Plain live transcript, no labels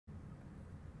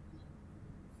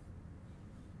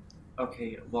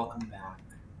Okay, welcome back.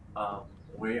 Um,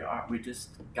 we just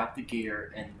got the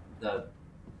gear and the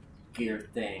gear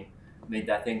thing made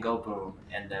that thing go boom,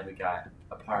 and then we got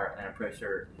a part, and I'm pretty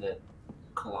sure that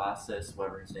Colossus,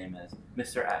 whatever his name is,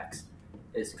 Mr. X,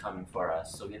 is coming for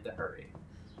us, so we have to hurry.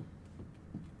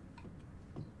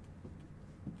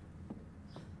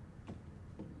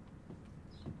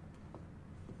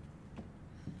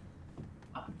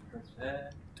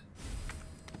 Perfect.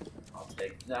 I'll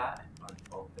take that and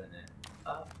open it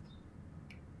up.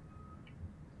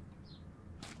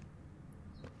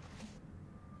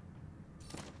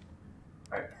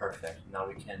 Alright, perfect. Now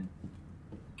we can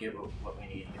get what we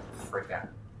need to get the frick out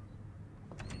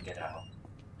and get out.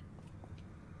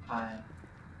 I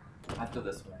have to go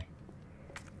this way.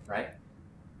 Right?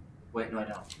 Wait, no I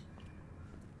don't.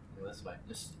 Go this way.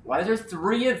 Why is there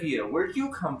three of you? Where'd you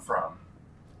come from?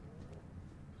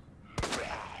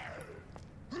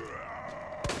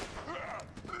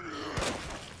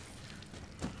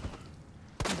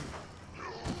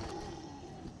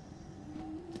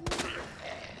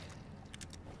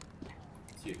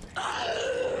 Excuse me.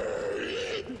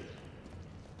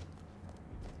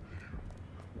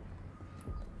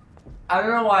 I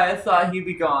don't know why I thought he'd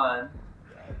be gone.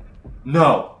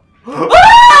 No.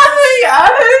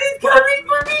 Ah, he's coming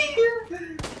for me!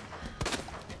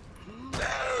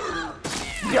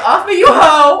 Get off me, you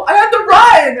hoe! I have to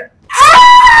run!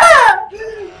 Ah!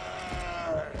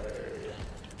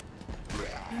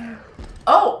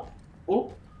 Oh!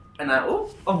 Oh! And oh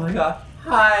my god.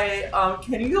 Hi,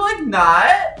 can you like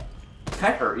not?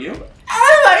 Can I hurt you?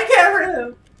 Ah, I can't hurt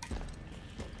him!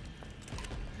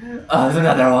 Oh, there's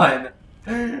another one.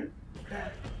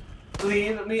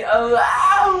 Leave me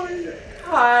alone!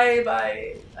 Hi,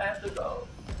 bye. I have to go.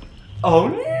 Oh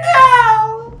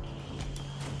no!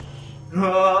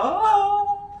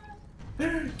 Oh.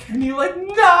 Can you like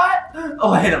not?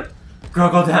 Oh, I hit him. Girl,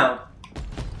 go down.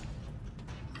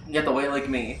 You have to wait like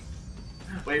me.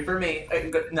 Wait for me.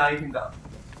 Now you can go.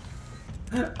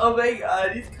 Oh my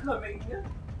god, he's coming.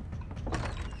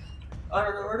 I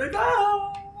don't know where to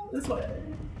go. This way.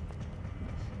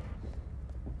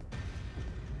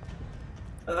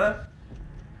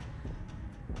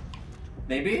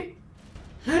 Maybe?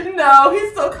 No,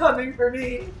 he's still coming for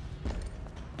me.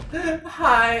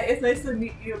 Hi, it's nice to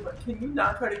meet you, but can you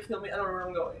not try to kill me? I don't know where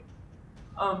I'm going.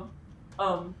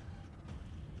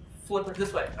 Flipper,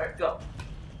 this way. Alright, go.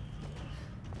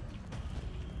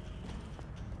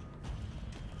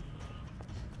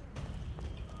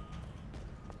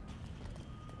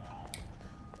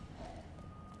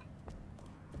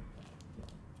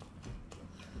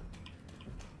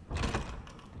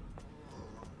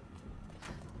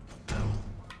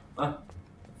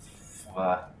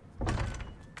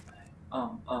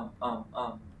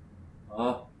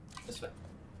 This way.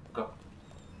 Go.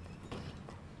 I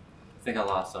think I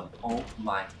lost him. Oh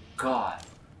my god.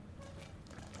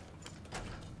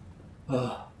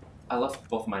 I lost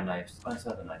both my knives. Oh, I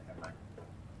still have a knife, never mind.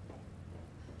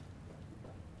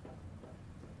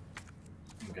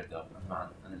 I'm good though. I'm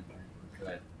not an injury. We're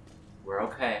good. We're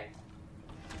okay.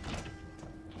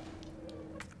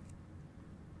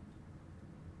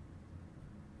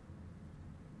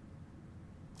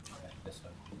 Okay, this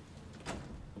way.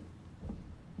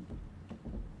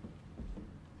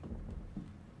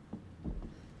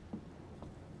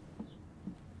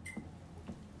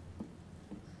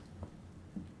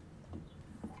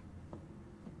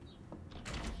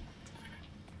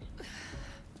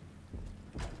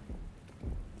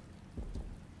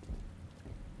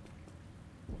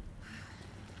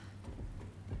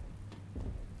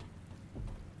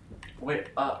 Wait,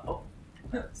 oh.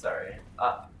 Sorry.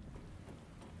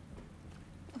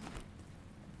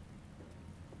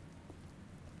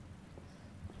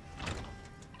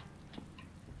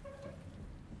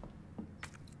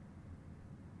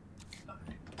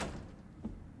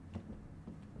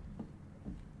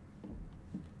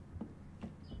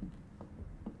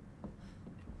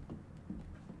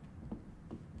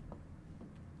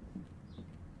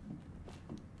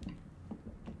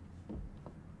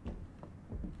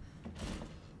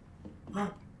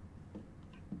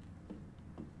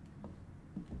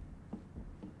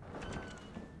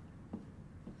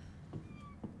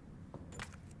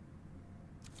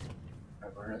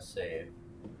 We're gonna save.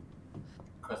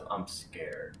 Because I'm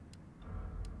scared.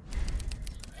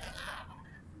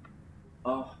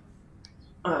 Oh.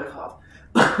 I cough.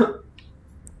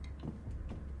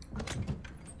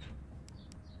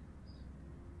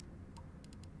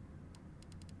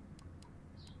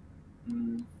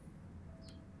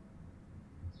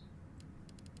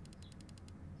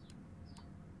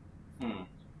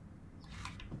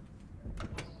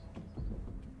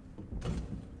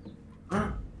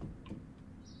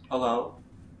 Hello?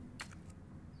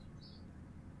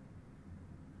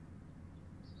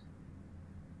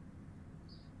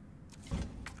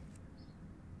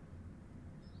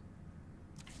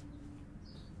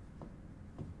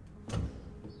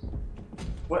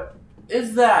 What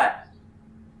is that?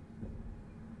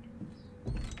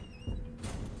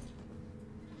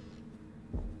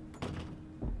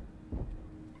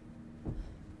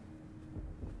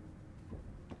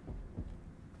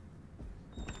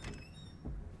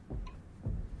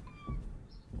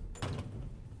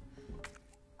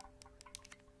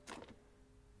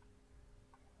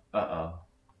 Uh-oh.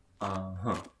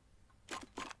 Huh.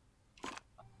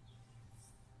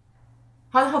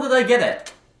 How the hell did I get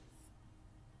it?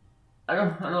 I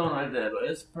don't know what I did, but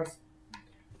it's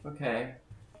okay.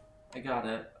 I got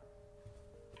it.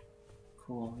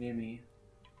 Cool, gimme.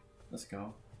 Let's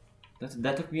go.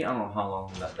 That took me, I don't know how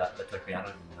long that took me, I don't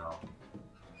even know.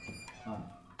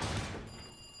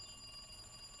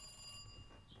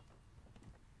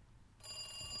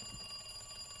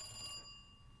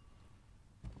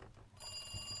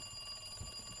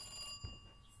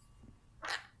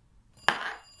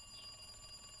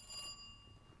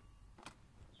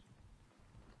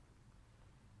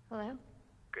 Hello?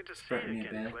 Good to see Threaten you me,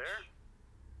 again, bitch. Claire.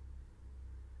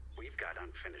 We've got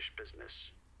unfinished business.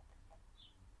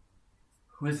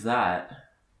 Who is that?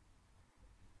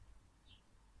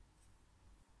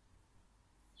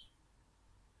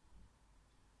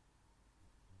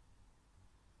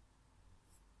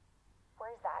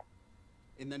 Where's that?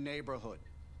 In the neighborhood.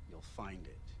 You'll find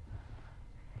it.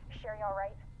 Sherry all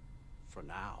right? For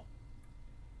now.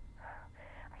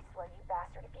 I swear, you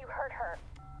bastard, if you hurt her...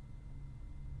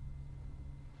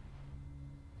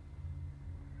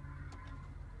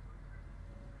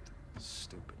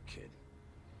 Stupid kid.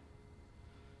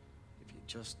 If you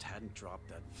just hadn't dropped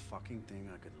that fucking thing,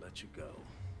 I could let you go.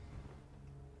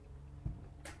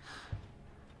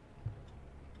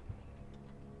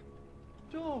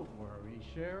 Don't worry,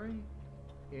 Sherry.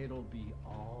 It'll be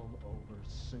all over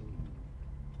soon.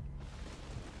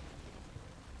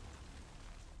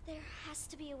 There has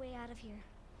to be a way out of here.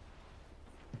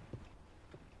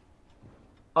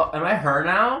 Oh, am I her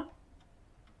now?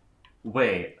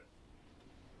 Wait.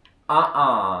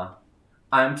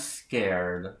 I'm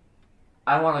scared.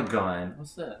 I want a gun.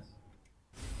 What's this?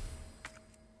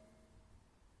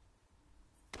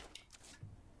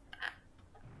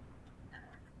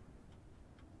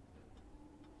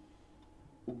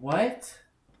 What?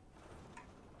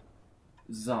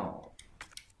 Zone.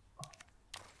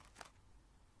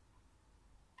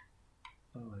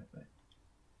 Oh, wait.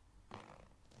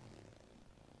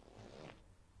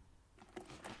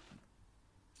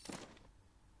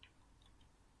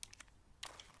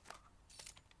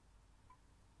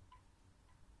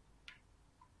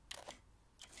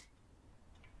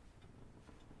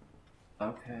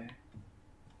 Okay.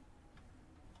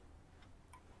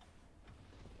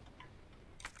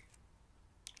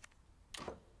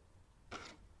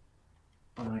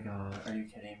 Oh my god, are you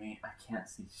kidding me? I can't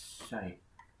see shite.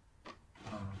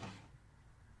 Oh,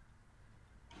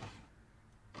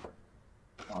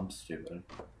 I'm stupid.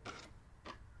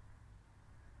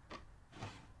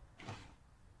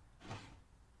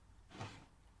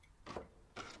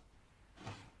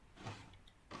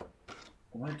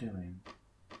 What am I doing?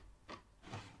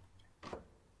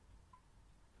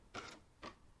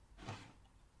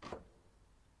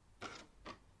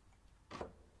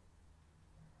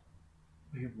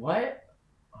 Wait, what?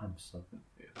 I'm so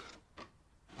confused.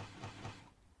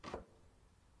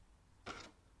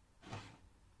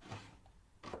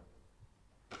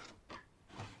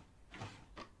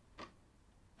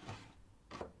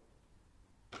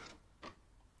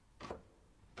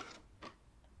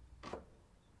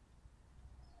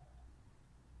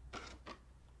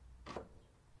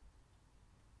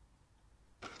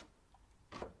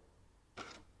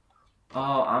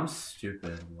 Oh, I'm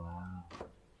stupid. Wow.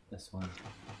 This one.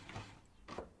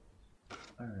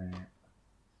 Alright.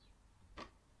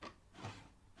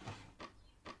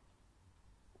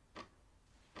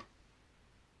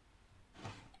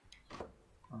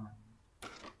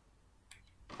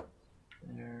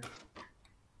 There.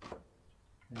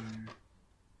 There.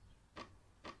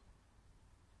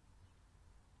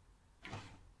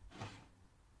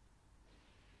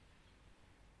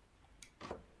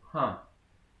 Huh.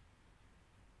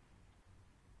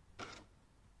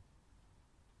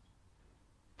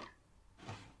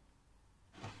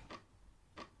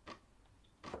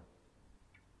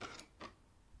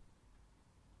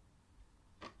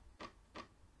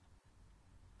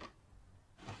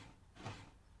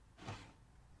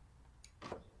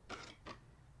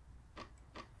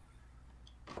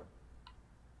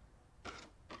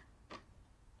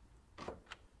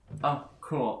 Oh,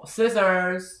 cool.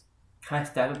 Scissors! Can I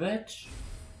stab a bitch?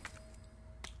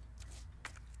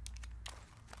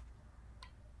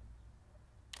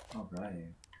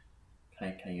 Alright.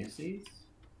 Can I use these?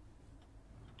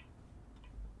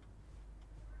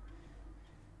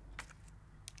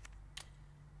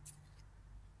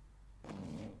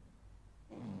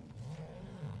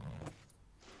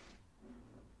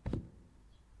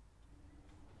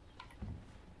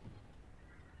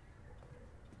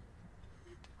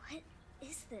 What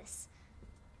is this?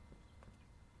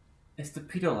 It's the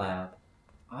pedo lab.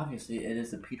 Obviously, it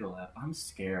is a pedo lab. I'm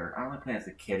scared. I don't like playing as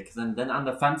a kid because then I'm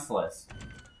defenseless.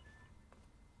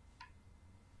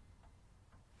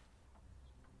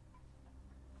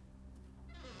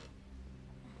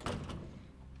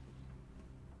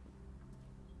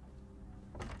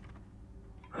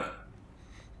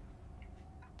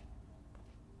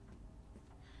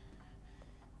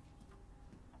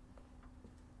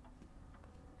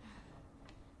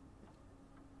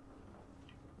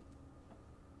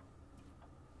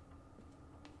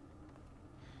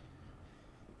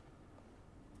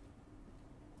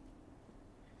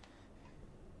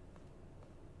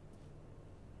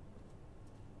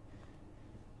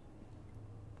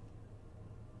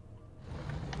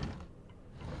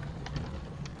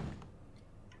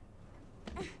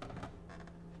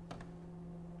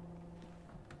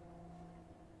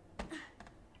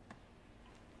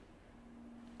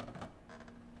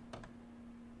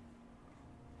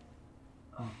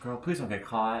 Oh, girl, please don't get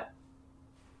caught.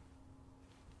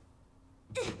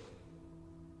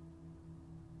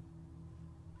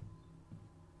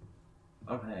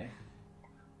 Okay.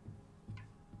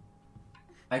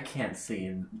 I can't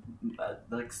see.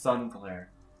 Like sun glare.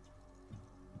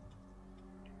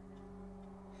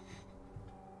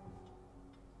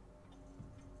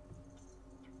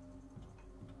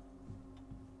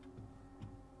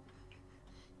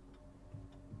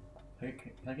 Hey,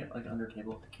 can I get like under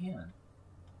table? I can.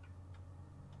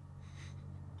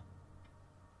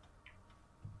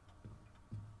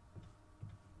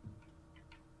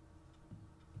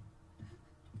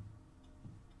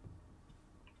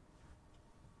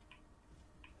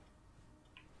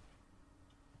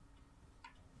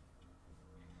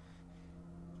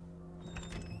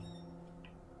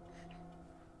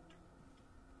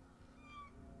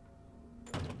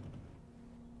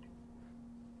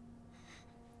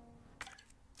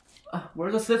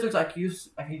 Where's the scissors I can use?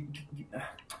 I can.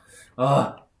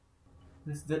 The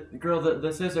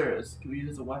scissors can be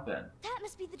used as a weapon. That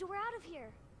must be the door out of here.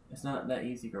 It's not that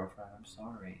easy, girlfriend. I'm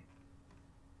sorry.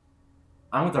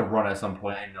 I'm going to run at some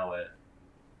point. I know it.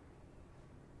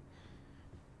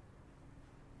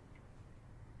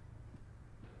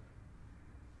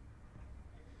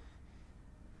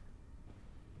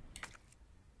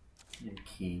 Need a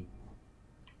key.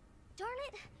 Darn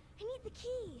it! I need the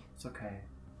key. It's okay.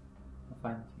 I'll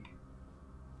find the key.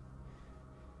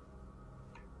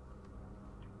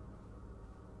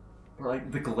 But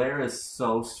like the glare is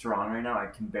so strong right now, I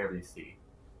can barely see.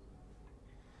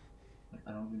 Like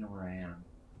I don't even know where I am.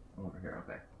 I'm over here.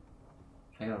 Okay.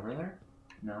 Can I go over there?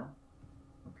 No.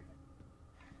 Okay.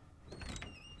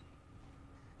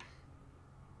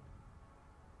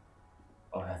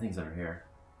 Oh, that thing's over here.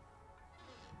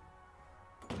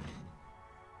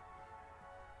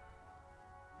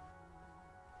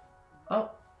 Oh.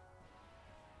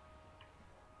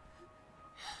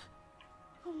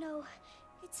 Oh no,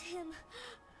 it's him.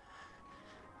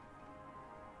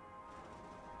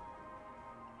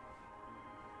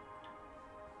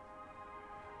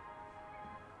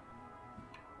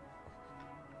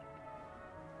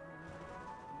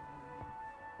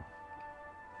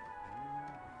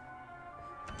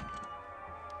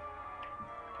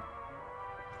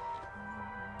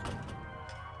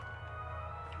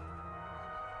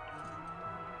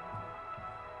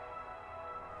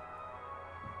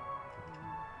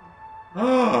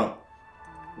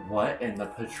 What in the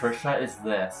Patricia is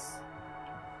this?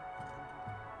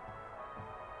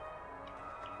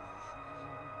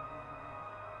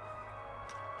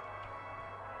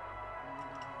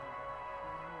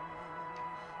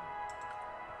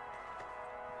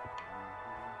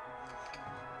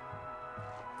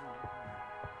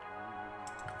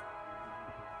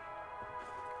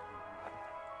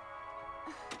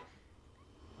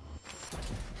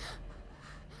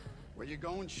 Where you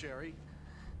going, Sherry?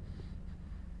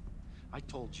 I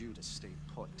told you to stay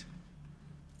put.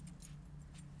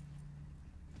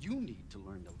 You need to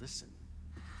learn to listen.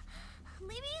 Leave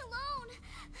me alone.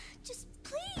 Just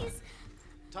please.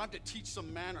 Time to teach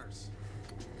some manners.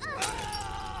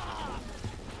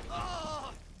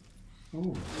 Ooh.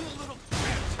 You little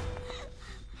bitch!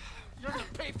 You're gonna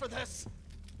pay for this!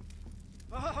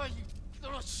 Ah, you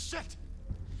little shit!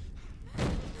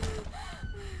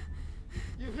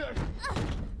 You hear?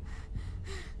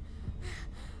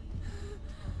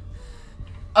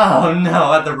 Oh no,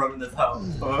 I have to run in this house.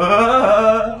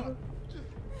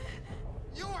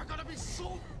 You are gonna be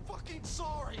so fucking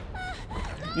sorry!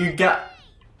 You got.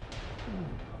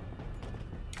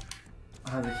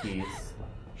 I have the keys.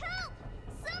 Help!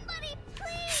 Somebody,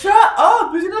 please! Shut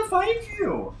up! Who's gonna find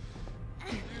you?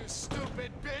 You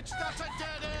stupid bitch! That's a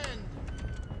dead end!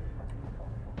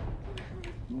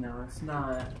 No, it's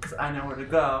not. Cause I know where to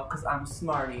go. Cause I'm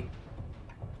smarty.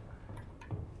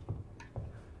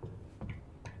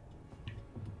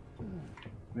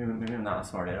 Maybe I'm not a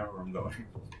smarty. I don't know where I'm going.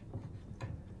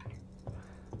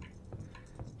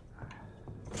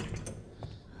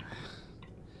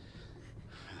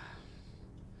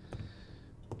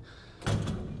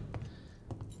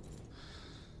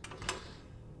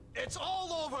 It's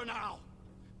all over now!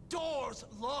 Doors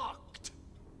locked!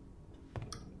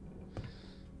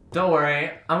 Don't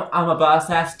worry. I'm a boss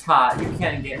ass tot. You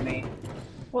can't get me.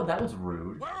 Well, that was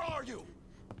rude. Where are you?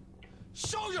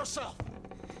 Show yourself!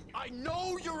 I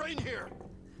know you're in here!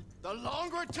 The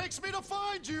longer it takes me to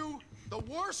find you, the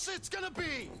worse it's gonna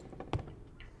be!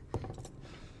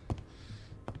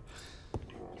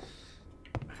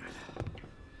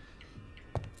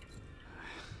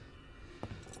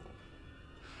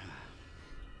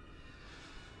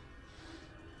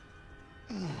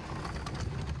 Oh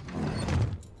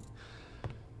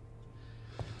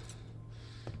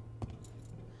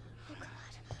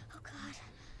God. Oh God.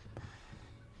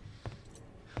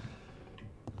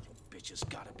 Bitch has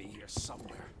gotta be here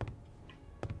somewhere.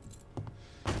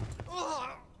 Ugh.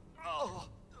 Oh.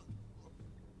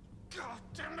 God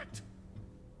damn it!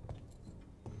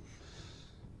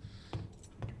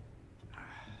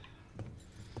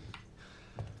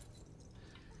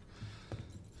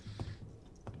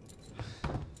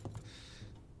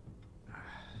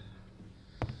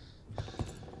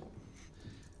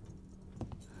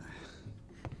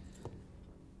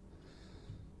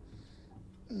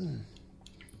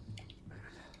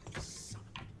 Son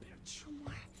of a bitch. No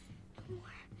more. No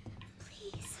more.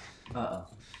 Please. Uh oh.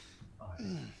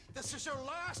 This is your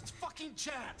last fucking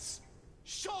chance!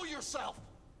 Show yourself!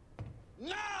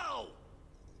 Now!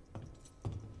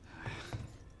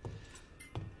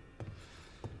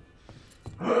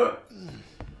 Oh,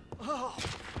 oh,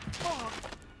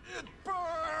 it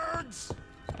burns!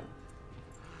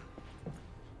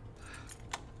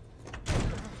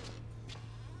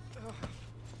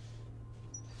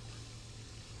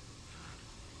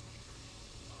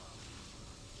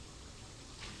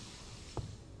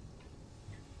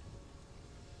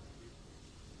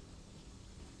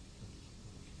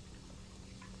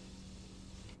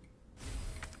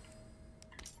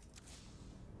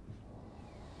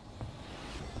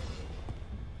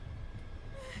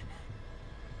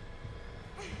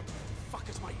 Fuck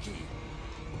is my key?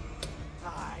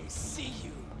 I see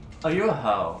you. Oh, you're a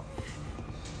hoe.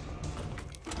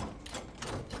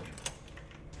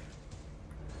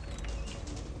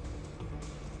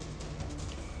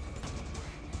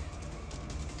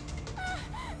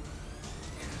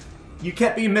 You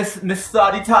can't be Miss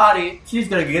Thotty Toddy. She's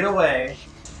gonna get away.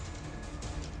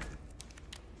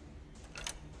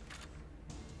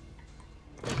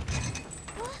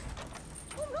 What?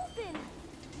 Won't open.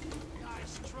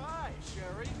 Nice try,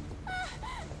 Sherry.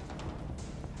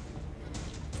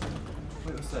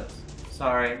 Wait, what's this?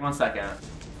 Sorry, 1 second.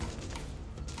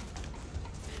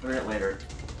 Read it later.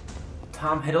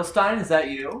 Tom Hiddlestein, is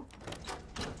that you?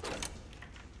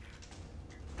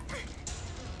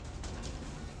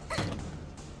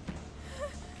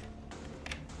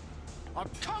 I'm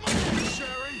coming,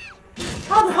 Sherry.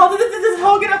 How the hell did this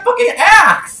hoe get a fucking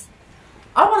axe?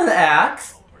 I want an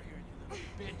axe. Over here, you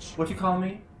little bitch. What you call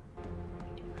me?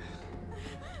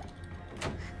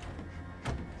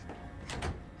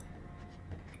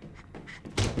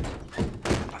 The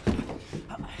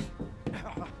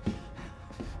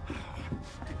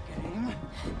game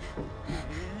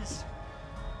is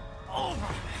over.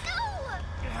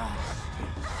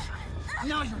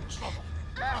 Now you're in trouble.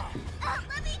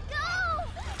 Let me go!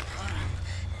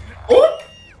 Oh!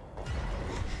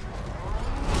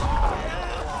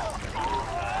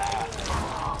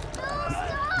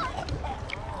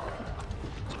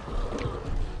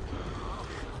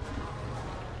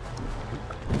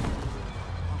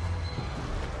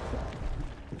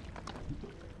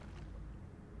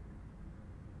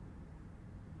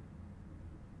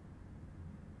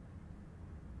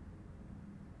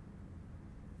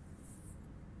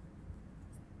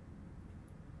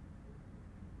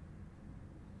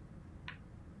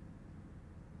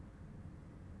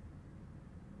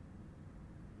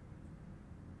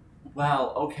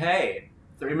 Well, okay.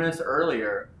 3 minutes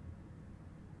earlier.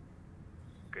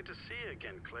 Good to see you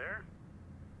again, Claire.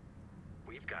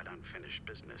 We've got unfinished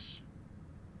business.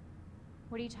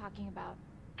 What are you talking about?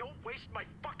 Don't waste my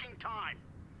fucking time!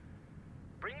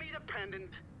 Bring me the pendant,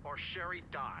 or Sherry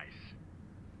dies.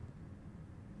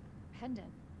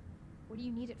 Pendant? What do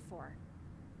you need it for?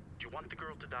 Do you want the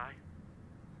girl to die?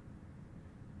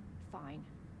 Fine.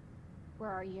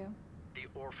 Where are you? The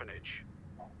orphanage.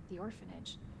 The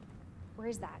orphanage. Where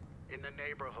is that? In the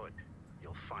neighborhood.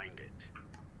 You'll find it.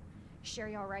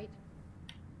 Sherry all right?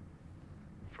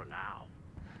 For now.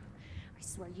 I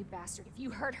swear, you bastard, if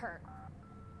you hurt her...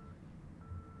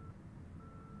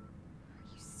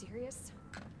 Are you serious?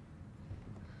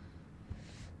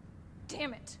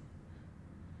 Damn it!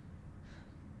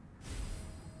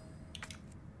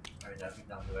 Alright, now we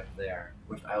can go back there.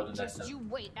 Which I will do next Just time. you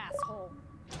wait, asshole!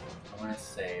 I'm gonna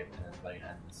save and then like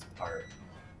end this part.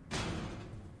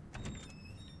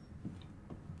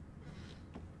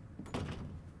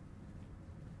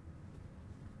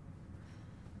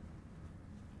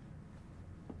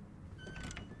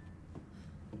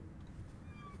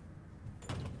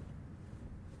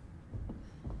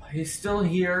 He's still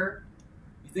here.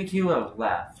 You think he would have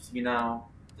left, you know?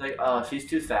 It's like, oh, she's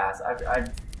too fast.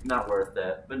 I'm not worth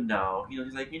it. But no, you know,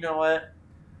 he's like, you know what?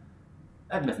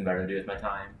 I have nothing better to do with my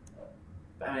time.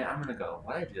 I mean, I'm gonna go.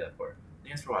 Why did I do that for?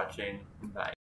 Thanks for watching. Bye.